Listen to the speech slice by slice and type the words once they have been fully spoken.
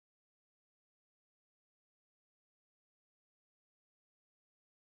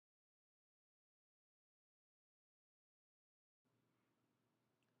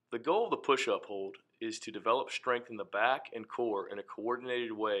The goal of the push-up hold is to develop strength in the back and core in a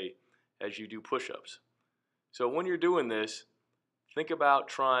coordinated way as you do push-ups. So when you're doing this, think about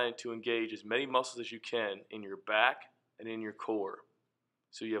trying to engage as many muscles as you can in your back and in your core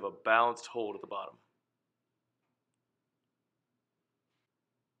so you have a balanced hold at the bottom.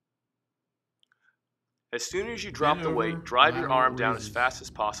 As soon as you drop the weight, drive your arm down as fast as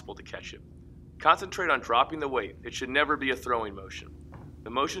possible to catch it. Concentrate on dropping the weight. It should never be a throwing motion. The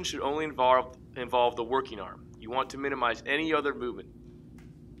motion should only involve the working arm. You want to minimize any other movement.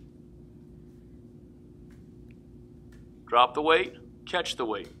 Drop the weight, catch the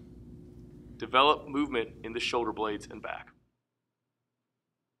weight. Develop movement in the shoulder blades and back.